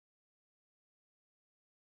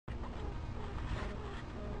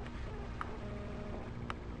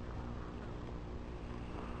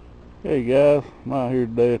Hey guys, I'm out here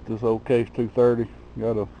today at this old Case 230.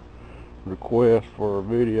 Got a request for a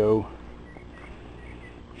video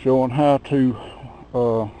showing how to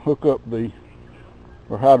hook up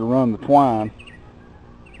or how to run the twine.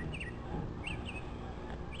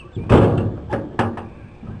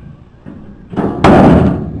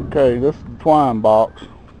 Okay, this is the twine box.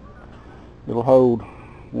 It'll hold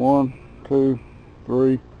 1, 2,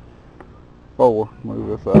 3, 4.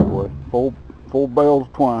 Move this out of the way. Four bales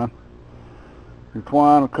of twine. Your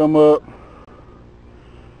twine will come up.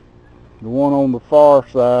 The one on the far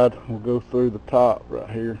side will go through the top right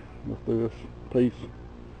here, go through this piece.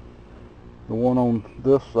 The one on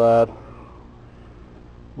this side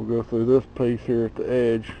will go through this piece here at the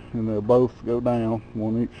edge, and they'll both go down,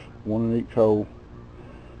 one in each hole,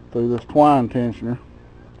 through this twine tensioner,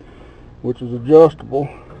 which is adjustable.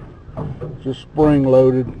 It's just spring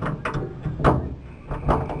loaded,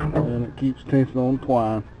 and it keeps tension on the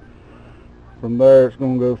twine. From there, it's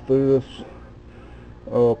going to go through this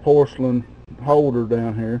porcelain holder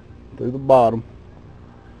down here, through the bottom.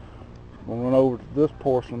 It's going to run over to this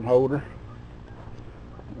porcelain holder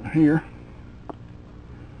here.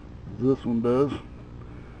 This one does.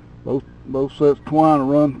 Both sets of twine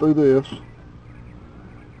will run through this,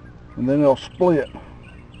 and then they'll split.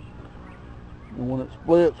 And when it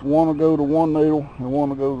splits, one will go to one needle and one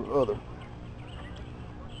will go to the other.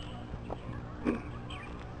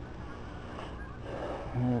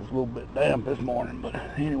 It's a little bit damp this morning, but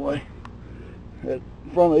anyway, at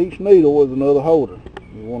front of each needle is another holder.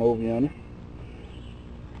 There's one over yonder.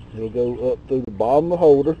 It'll go up through the bottom of the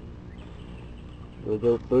holder. It'll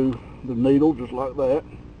go through the needle just like that,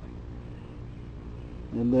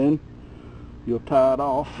 and then you'll tie it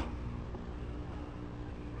off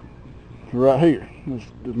right here.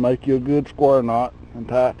 Just make you a good square knot and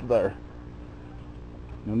tie it to there.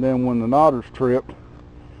 And then when the knotter's tripped,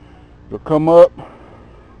 it'll come up,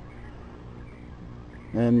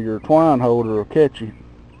 and your twine holder will catch the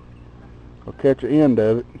end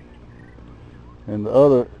of it, and the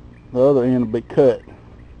other end will be cut,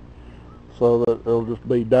 so that it'll just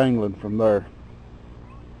be dangling from there.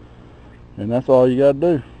 And that's all you got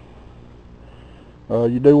to do.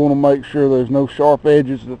 You do want to make sure there's no sharp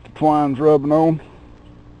edges that the twine's rubbing on,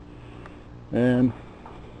 and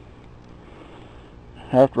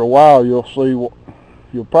after a while you'll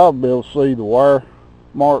probably be able to see the wire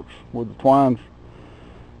marks where the twine's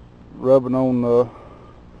rubbing on.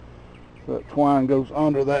 That twine goes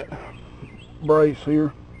under that brace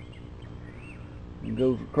here and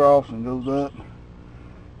goes across and goes up.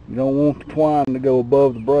 You don't want the twine to go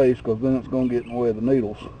above the brace, because then it's going to get in the way of the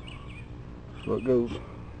needles. So it goes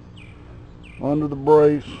under the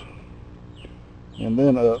brace and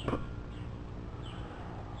then up.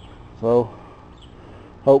 So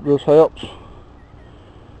hope this helps.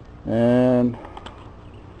 And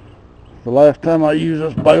the last time I used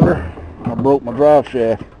this baler, I broke my drive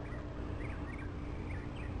shaft.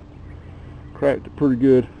 Cracked it pretty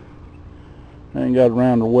good. I ain't got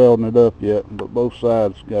around to welding it up yet, but both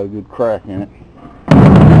sides got a good crack in it.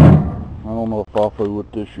 I don't know if I'll fool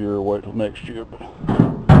with this year or wait till next year, but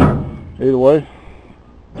either way,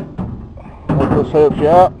 hope this helps you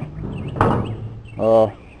out.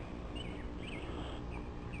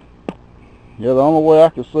 Yeah, the only way I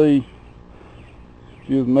could see if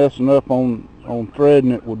you was messing up on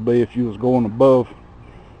threading it would be if you was going above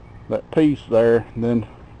that piece there. And then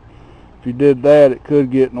if you did that, it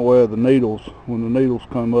could get in the way of the needles. When the needles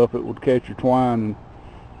come up, it would catch your twine and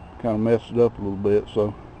kind of mess it up a little bit.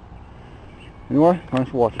 So anyway,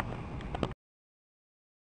 thanks for watching.